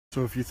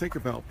So if you think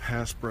about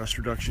past breast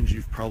reductions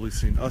you've probably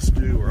seen us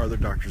do or other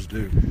doctors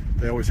do,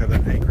 they always have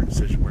that anchor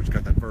incision where it's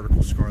got that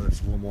vertical scar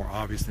that's a little more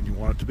obvious than you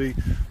want it to be.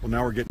 Well,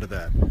 now we're getting to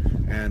that,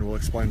 and we'll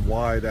explain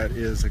why that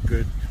is a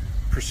good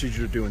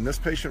procedure to do in this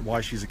patient, why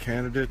she's a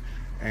candidate,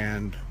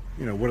 and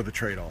what are the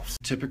trade-offs.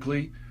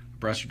 Typically,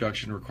 breast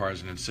reduction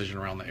requires an incision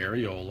around the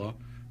areola,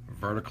 a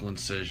vertical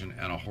incision,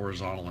 and a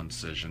horizontal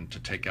incision to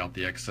take out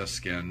the excess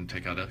skin,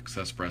 take out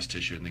excess breast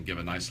tissue, and then give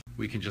a nice.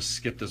 We can just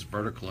skip this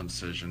vertical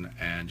incision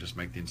and just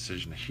make the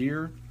incision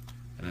here,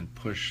 and then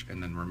push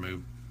and then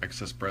remove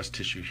excess breast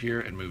tissue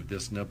here and move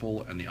this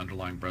nipple and the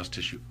underlying breast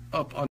tissue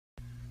up.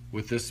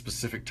 With this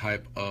specific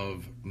type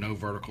of no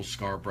vertical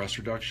scar breast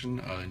reduction,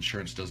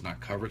 insurance does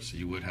not cover it, so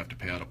you would have to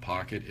pay out of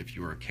pocket if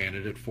you were a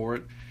candidate for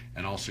it.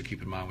 And also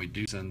keep in mind, we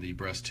do send the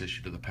breast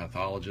tissue to the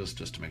pathologist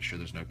just to make sure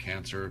there's no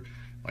cancer.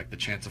 Like, the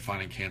chance of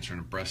finding cancer in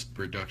a breast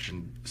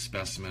reduction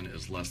specimen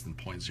is less than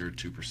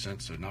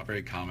 0.02%, so not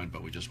very common,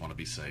 but we just want to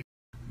be safe.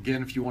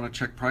 Again, if you want to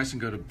check pricing,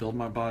 go to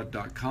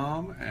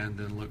buildmybod.com and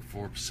then look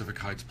for Pacific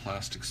Heights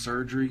Plastic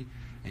Surgery,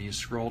 and you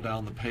scroll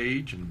down the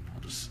page, and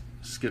I'll just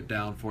skip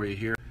down for you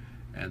here.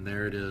 And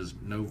there it is,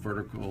 no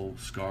vertical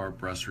scar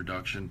breast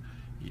reduction.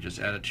 You just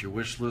add it to your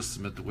wish list,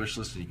 submit the wish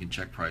list, and you can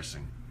check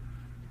pricing.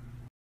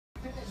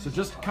 So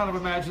just kind of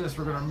imagine this.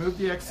 We're going to remove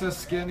the excess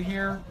skin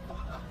here,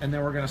 and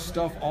then we're going to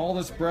stuff all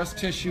this breast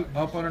tissue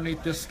up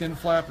underneath this skin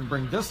flap and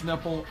bring this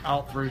nipple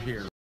out through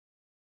here.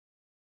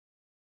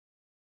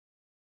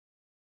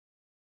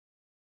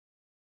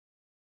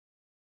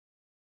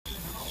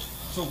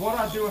 So what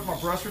I do with my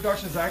breast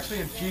reduction is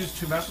actually infuse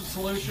tumescent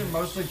solution,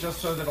 mostly just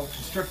so that it'll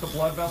constrict the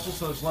blood vessels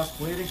so there's less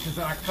bleeding, because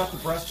then I cut the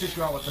breast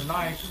tissue out with a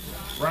knife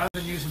rather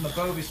than using the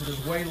Bovie, so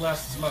there's way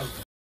less smoke.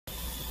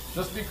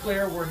 Just to be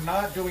clear, we're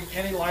not doing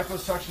any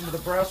liposuction to the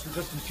breast, we're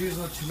just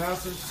infusing the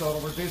tumescent so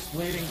it'll reduce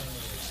bleeding,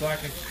 so I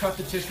can cut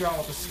the tissue out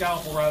with a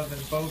scalpel rather than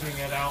Boving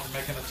it out and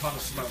making a ton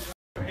of smoke.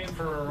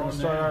 We're going to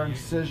start our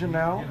incision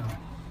now.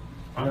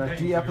 We're going to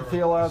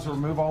de-epithelialize,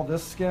 remove all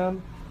this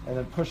skin, and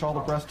then push all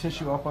the breast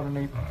tissue up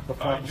underneath the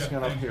flap of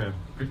skin up here.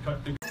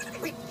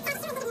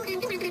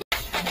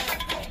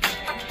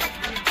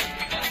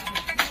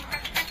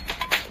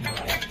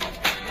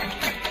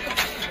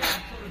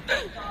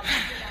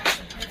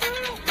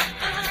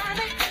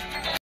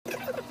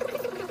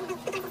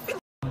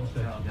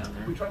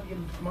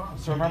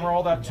 So remember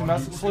all that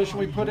tumescent solution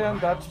we put in?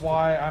 That's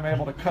why I'm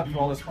able to cut through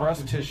all this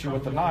breast tissue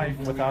with the knife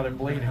without it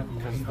bleeding,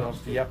 because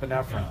of the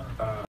epinephrine.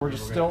 We're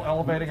just still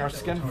elevating our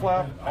skin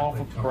flap off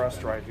of the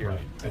breast right here.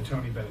 And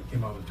Tony Bennett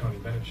came on the Tony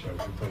Bennett show.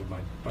 He played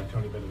my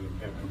Tony Bennett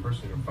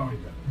impersonator, Phony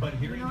Bennett. But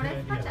here you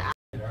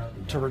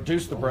to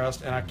reduce the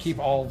breast, and I keep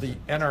all the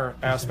inner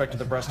aspect of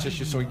the breast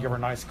tissue so we can give her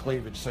nice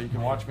cleavage. So you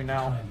can watch me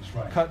now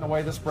cutting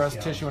away this breast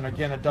tissue, and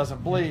again, it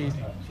doesn't bleed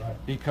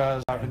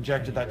because I've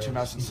injected that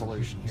tumescent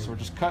solution. So we're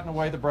just cutting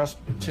away the breast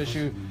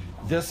tissue.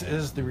 This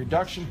is the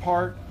reduction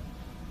part,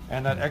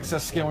 and that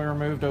excess skin we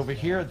removed over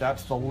here,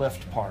 that's the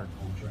lift part.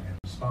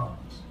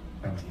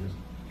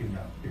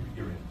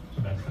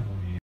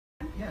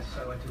 Yes,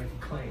 I'd like to make a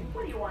claim.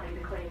 What are you wanting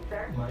to claim,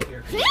 sir? My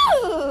ear.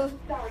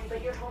 Sorry,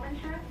 but your home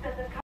insurance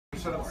doesn't cover.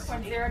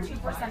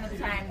 0.02% of the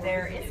time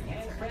there is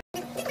cancer.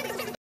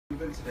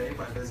 Today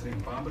by visiting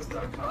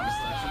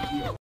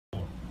bombas.com/EO.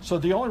 So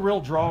the only real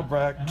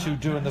drawback to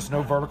doing this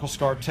no vertical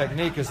scar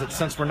technique is that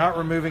since we're not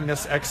removing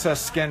this excess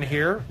skin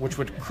here, which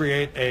would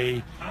create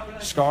a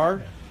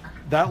scar,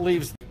 that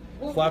leaves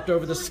flapped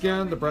over the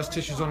skin, the breast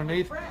tissue's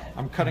underneath.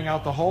 I'm cutting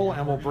out the hole,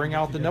 and we'll bring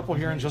out the nipple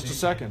here in just a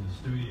second.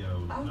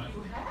 Not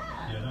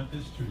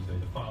this Tuesday,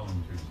 the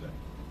following Tuesday.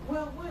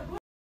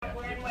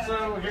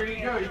 So here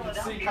you go. You can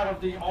see kind of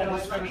the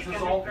almost finished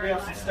result. We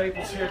have some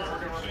staples here that we're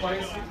going to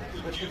replace.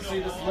 But you can see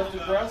this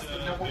lifted breast, the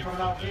nipple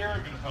coming out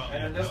here,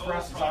 and then this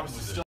breast is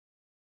obviously still.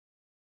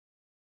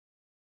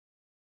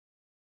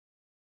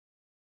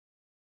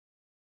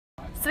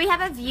 So we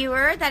have a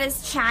viewer that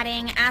is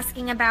chatting,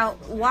 asking about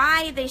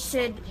why they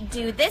should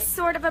do this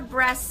sort of a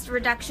breast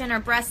reduction or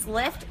breast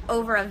lift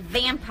over a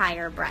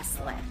vampire breast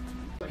lift.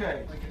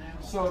 Okay,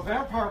 so a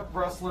vampire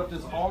breast lift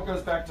all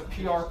goes back to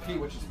PRP,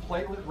 which is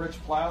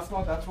platelet-rich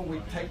plasma. That's when we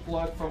take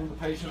blood from the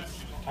patient's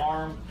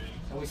arm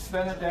and we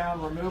spin it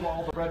down, remove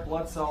all the red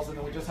blood cells, and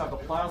then we just have the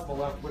plasma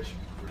left, which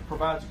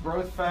provides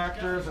growth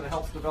factors and it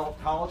helps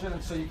develop collagen.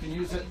 And so you can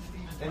use it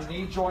in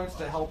knee joints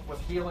to help with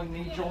healing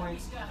knee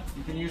joints.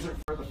 You can use it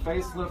for the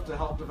facelift to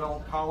help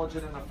develop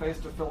collagen in the face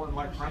to fill in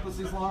like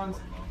parentheses lines.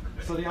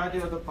 So the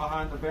idea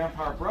behind the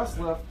vampire breast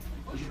lift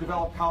is you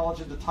develop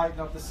collagen to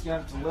tighten up the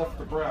skin to lift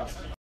the breast.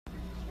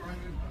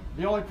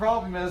 The only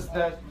problem is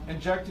that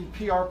injecting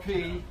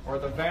PRP, or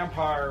the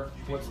vampire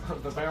part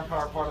of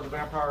the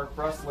vampire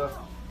breast lift,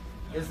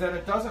 is that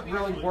it doesn't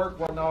really work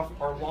well enough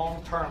or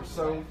long term.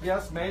 So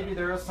yes, maybe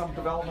there is some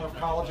development of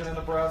collagen in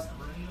the breast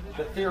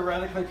that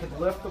theoretically could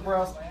lift the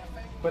breast,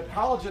 but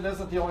collagen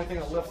isn't the only thing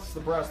that lifts the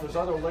breast. There's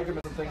other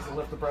ligaments and things that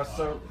lift the breast.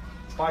 So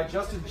by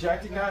just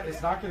injecting that,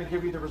 it's not going to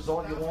give you the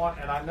result you want.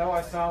 And I know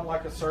I sound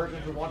like a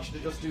surgeon who wants you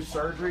to just do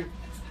surgery,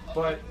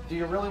 but do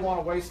you really want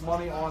to waste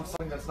money on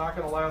something that's not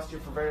going to last you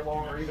for very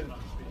long, or even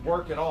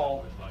work at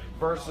all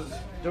versus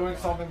doing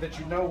something that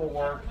you know will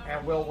work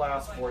and will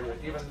last for you,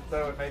 even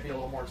though it may be a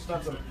little more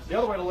expensive. The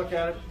other way to look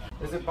at it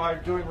is that by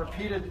doing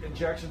repeated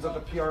injections of the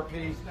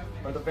PRP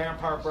or the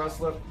Vampire Breast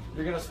Lift,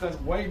 you're going to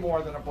spend way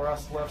more than a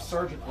breast lift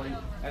surgically,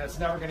 and it's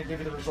never going to give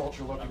you the results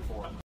you're looking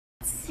for.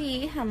 Let's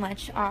see how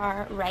much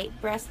our right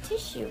breast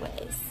tissue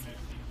weighs.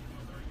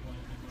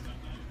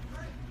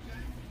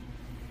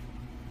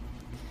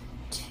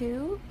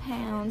 2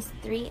 pounds,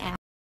 3 ounces.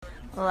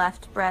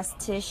 Left breast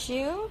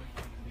tissue,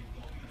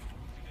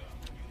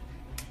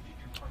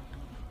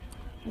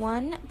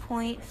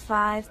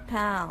 1.5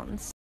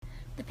 pounds.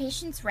 The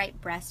patient's right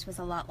breast was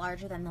a lot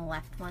larger than the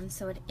left one,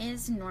 so it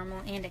is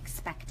normal and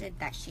expected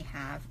that she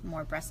have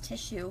more breast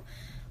tissue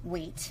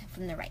weight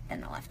from the right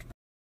than the left.